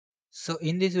So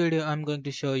in this video I'm going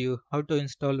to show you how to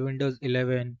install Windows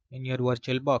 11 in your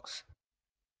VirtualBox.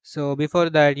 So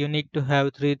before that you need to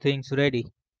have three things ready.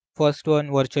 First one,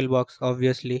 VirtualBox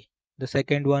obviously. The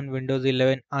second one, Windows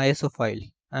 11 ISO file.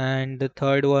 And the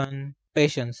third one,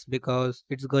 patience, because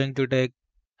it's going to take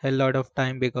a lot of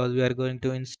time because we are going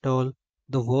to install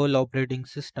the whole operating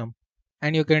system.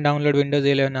 And you can download Windows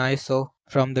 11 ISO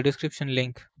from the description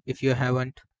link if you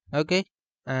haven't. Okay,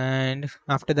 and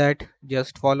after that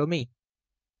just follow me.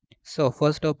 So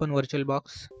first open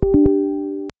VirtualBox,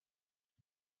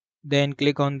 then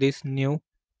click on this new,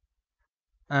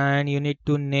 and you need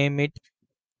to name it.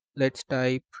 Let's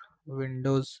type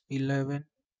Windows 11,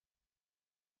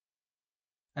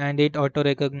 and it auto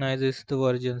recognizes the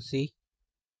version C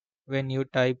when you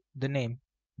type the name.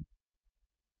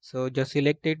 So just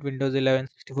select it, Windows 11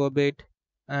 64-bit,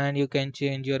 and you can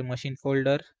change your machine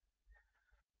folder.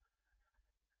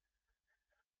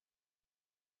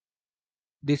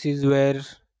 This is where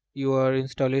your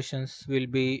installations will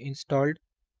be installed.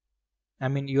 I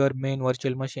mean your main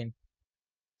virtual machine.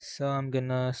 So I'm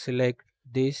gonna select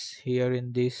this here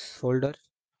in this folder,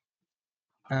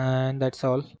 and that's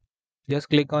all. Just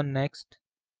click on next,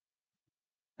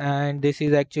 and this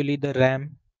is actually the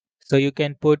RAM. So you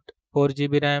can put 4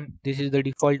 GB RAM. This is the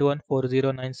default one,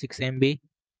 4096 MB.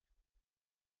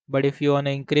 But if you want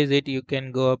to increase it, you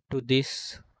can go up to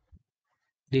this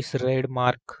red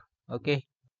mark. Okay.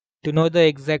 To know the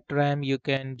exact RAM, you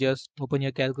can just open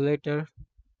your calculator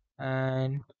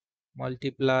and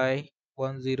multiply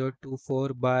 1024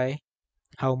 by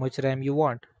how much RAM you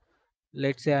want.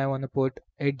 Let's say I want to put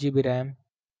 8 GB RAM.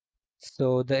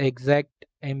 So the exact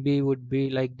MB would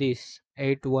be like this,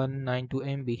 8192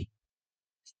 MB.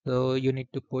 So you need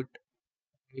to put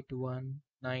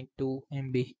 8192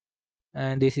 MB,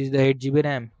 and this is the 8 GB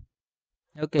RAM.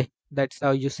 Okay, that's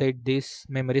how you set this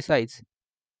memory size.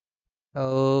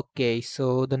 Okay,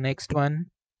 so the next one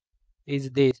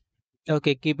is this.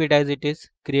 Okay, keep it as it is.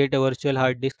 Create a virtual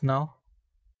hard disk now.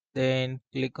 Then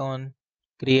click on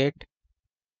create,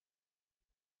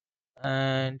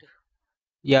 and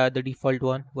yeah, the default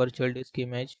one, virtual disk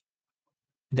image.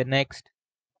 The next,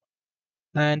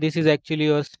 and this is actually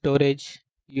your storage,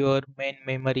 your main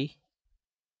memory.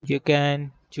 You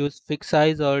can choose fixed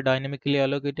size or dynamically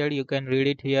allocated. You can read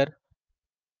it here,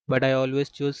 but I always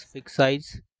choose fixed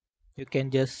size. You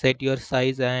can just set your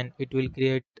size and it will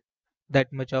create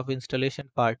that much of installation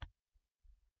part.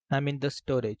 I'm in the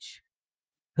storage.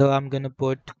 So I'm gonna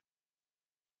put,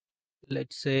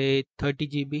 let's say 30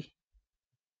 GB.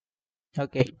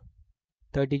 Okay,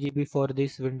 30 GB for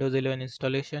this Windows 11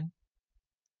 installation.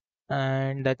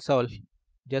 And that's all.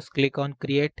 Just click on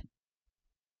create,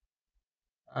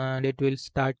 and it will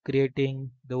start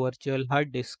creating the virtual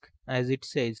hard disk as it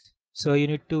says. So you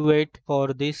need to wait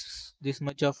for this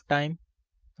much of time.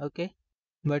 Okay,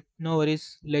 but no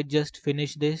worries, let's just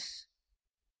finish this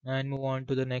and move on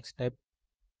to the next step.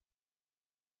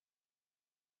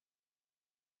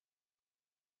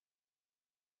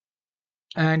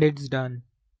 And it's done.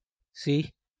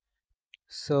 See,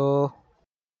 so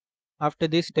after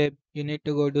this step you need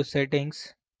to go to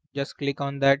settings, just click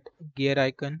on that gear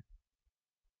icon,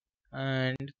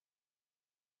 and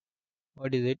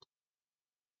what is it,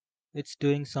 it's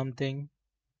doing something.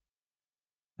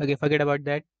 Okay, forget about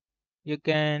that. You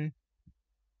can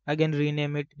again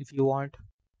rename it if you want,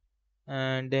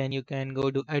 and then you can go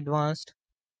to advanced.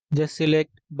 Just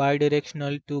select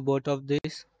bidirectional to both of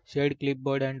these, shared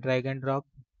clipboard and drag and drop.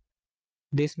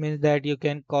 This means that you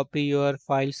can copy your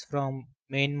files from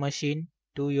main machine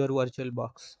to your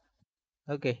VirtualBox.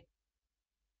 Okay,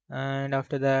 and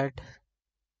after that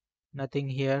nothing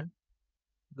here.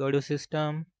 Go to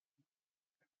system,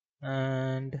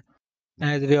 and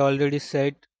as we already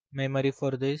set memory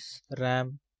for this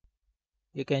RAM,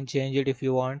 you can change it if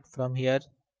you want from here.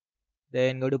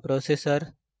 Then go to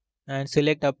processor and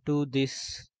select up to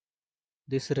this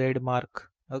red mark.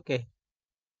 Okay,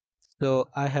 so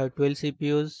I have 12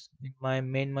 CPUs in my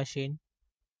main machine,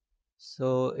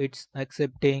 so it's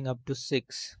accepting up to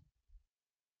 6.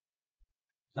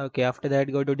 Okay, after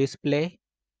that go to display,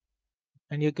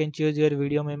 and you can choose your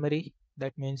video memory,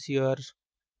 that means your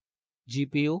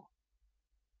GPU.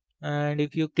 And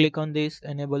if you click on this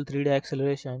enable 3D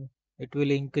acceleration, it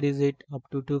will increase it up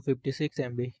to 256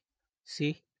 MB.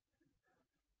 See,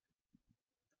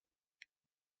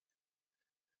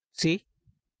 see.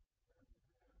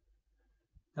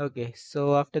 Okay,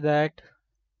 so after that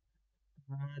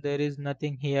there is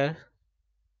nothing here.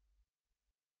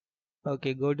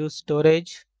 Okay, go to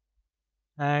storage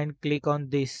and click on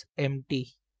this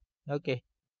empty. Okay,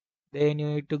 then you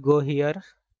need to go here,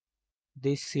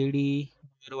 this CD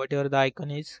or whatever the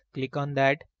icon is, click on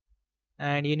that,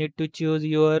 and you need to choose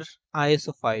your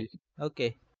ISO file.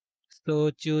 Okay, so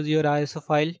choose your ISO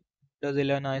file, Windows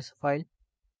 11 ISO file.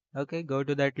 Okay, go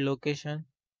to that location.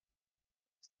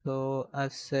 So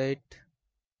I've set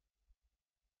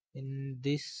in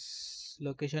this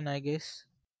location, I guess.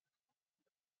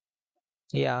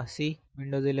 Yeah, see,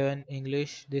 Windows 11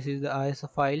 English. This is the ISO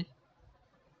file.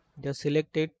 Just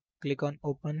select it, click on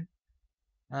open,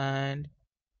 and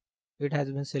it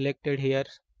has been selected here,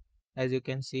 as you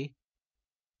can see.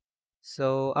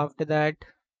 So after that,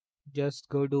 just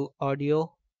go to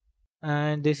audio,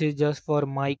 and this is just for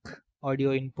mic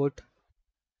audio input,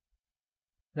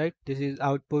 right? This is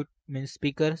output means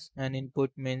speakers and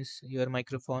input means your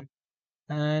microphone,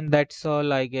 and that's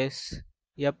all, I guess.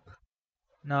 Yep.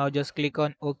 Now just click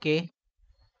on OK,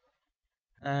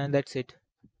 and that's it.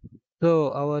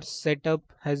 So our setup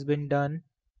has been done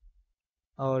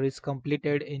or is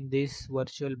completed in this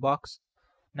VirtualBox.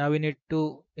 Now we need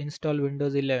to install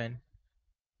Windows 11.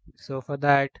 So for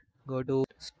that, go to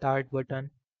start button,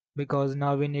 because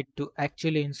now we need to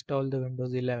actually install the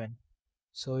Windows 11.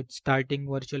 So it's starting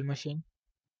virtual machine.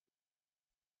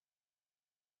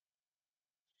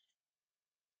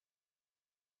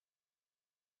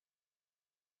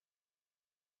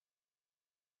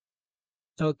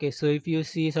 Okay, so if you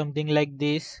see something like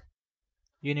this,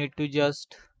 you need to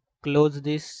just close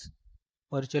this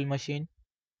virtual machine.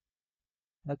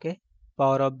 Okay,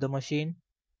 power up the machine,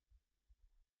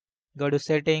 go to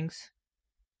settings,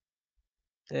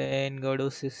 then go to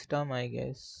system, I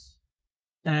guess.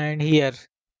 And here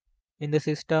in the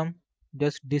system,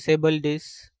 just disable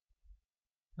this.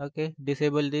 Okay,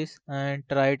 disable this and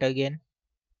try it again.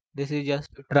 This is just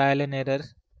trial and error,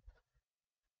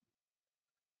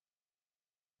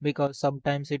 because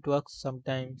sometimes it works,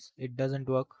 sometimes it doesn't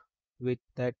work with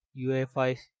that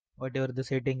UEFI, whatever the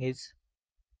setting is,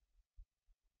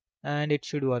 and it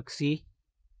should work. See,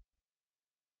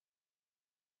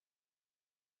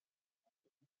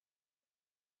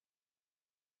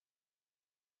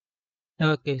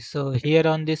 okay, so here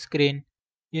on the screen,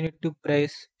 you need to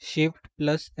press Shift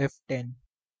plus F10.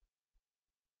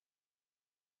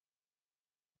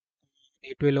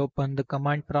 It will open the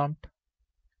command prompt.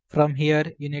 From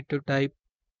here, you need to type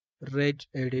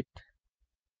regedit.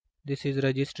 This is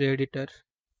registry editor.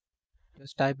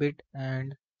 Just type it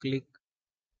and click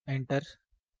enter.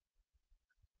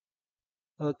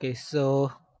 Okay,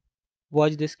 so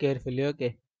watch this carefully.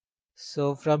 Okay,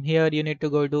 so from here you need to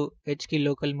go to HKey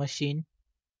local machine,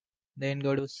 then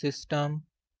go to system,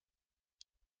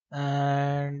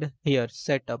 and here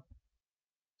setup.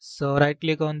 So right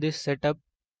click on this setup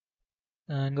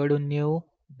and go to new,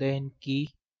 then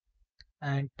key,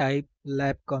 and type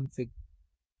lab config.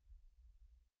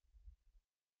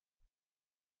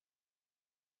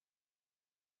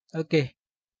 Okay,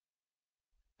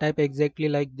 type exactly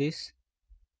like this,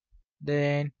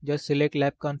 then just select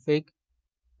lab config,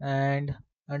 and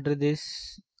under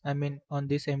this, I mean on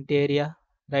this empty area,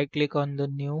 right click on the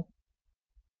new,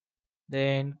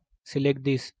 then select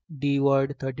this D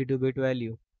word 32-bit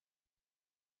value,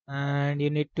 and you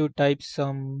need to type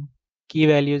some key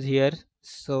values here.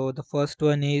 So the first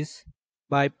one is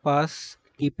bypass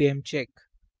TPM check.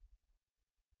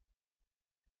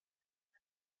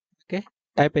 Okay,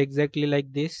 type exactly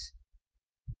like this.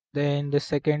 Then the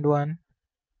second one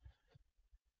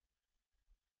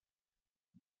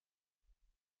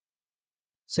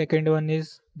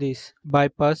is this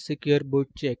bypass secure boot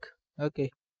check.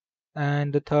 Okay,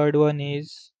 and the third one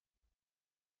is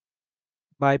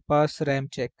bypass RAM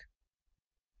check.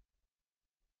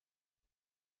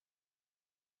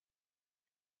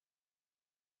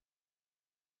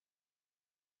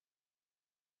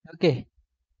 Okay,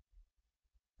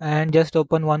 and just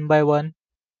open one by one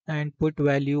and put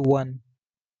value 1.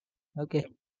 Okay,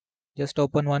 just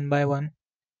open one by one,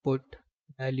 put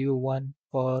value 1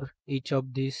 for each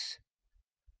of these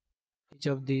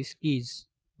keys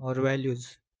or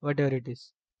values, whatever it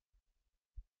is.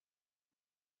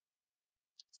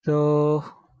 So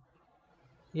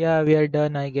yeah, we are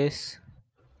done, I guess.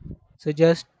 So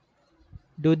just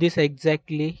do this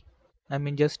exactly. I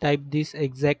mean, just type these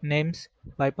exact names: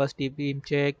 bypass TPM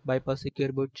check, bypass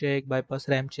secure boot check, bypass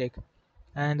RAM check,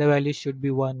 and the value should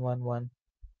be 111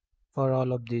 for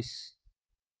all of this.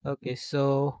 Okay,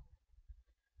 so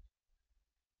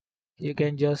you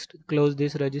can just close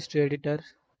this registry editor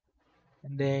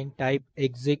and then type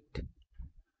exit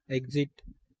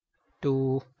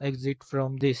to exit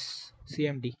from this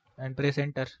CMD and press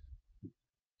enter,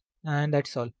 and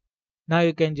that's all. Now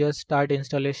you can just start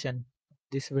installation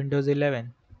this Windows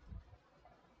 11,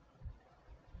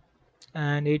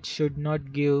 and it should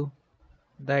not give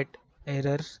that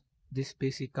error, this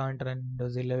PC can't run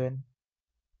Windows 11.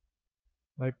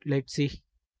 But let's see.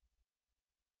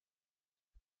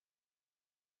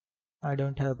 I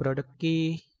don't have product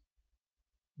key,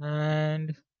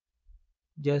 and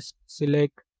just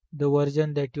select the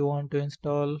version that you want to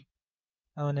install.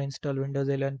 I want to install Windows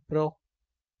 11 Pro.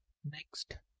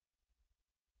 Next.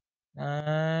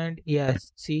 And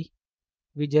yes, see,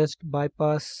 we just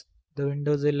bypass the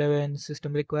Windows 11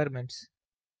 system requirements.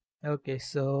 Okay,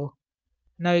 so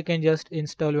now you can just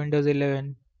install Windows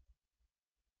 11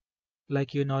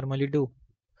 like you normally do.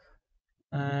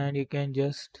 And you can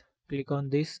just click on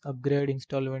this upgrade,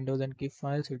 install Windows and keep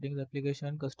file settings,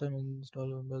 application, custom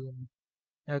install Windows.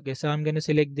 Okay, so I'm going to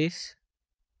select this,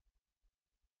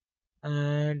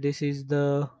 and this is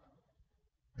the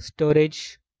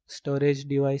storage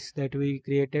device that we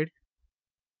created.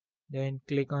 Then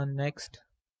click on next,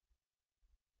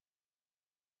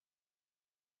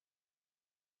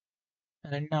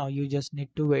 and now you just need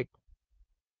to wait.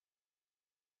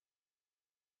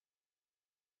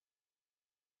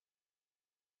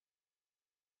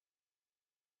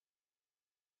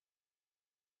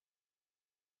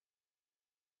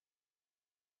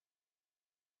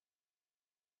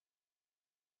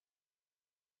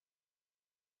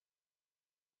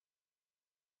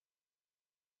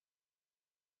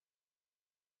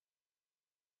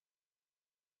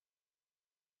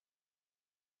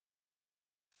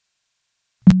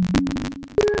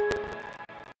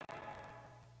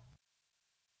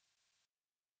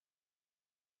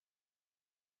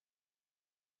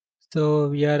 So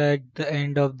we are at the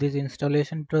end of this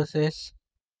installation process,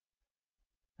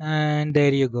 and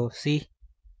there you go, see.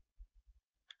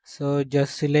 So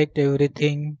just select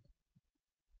everything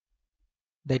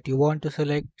that you want to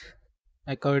select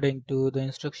according to the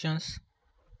instructions,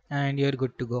 and you're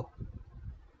good to go.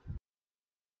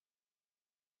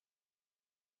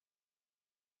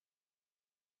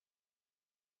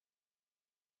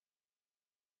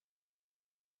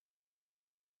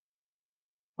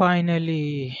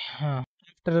 Finally,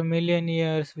 after a million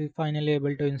years, we finally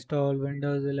able to install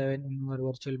Windows 11 in our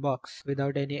VirtualBox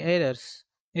without any errors.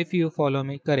 If you follow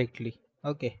me correctly.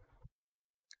 Okay,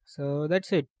 so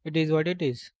that's it. It is what it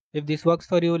is. If this works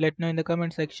for you, let know in the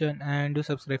comment section and do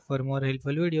subscribe for more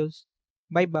helpful videos.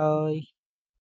 Bye bye.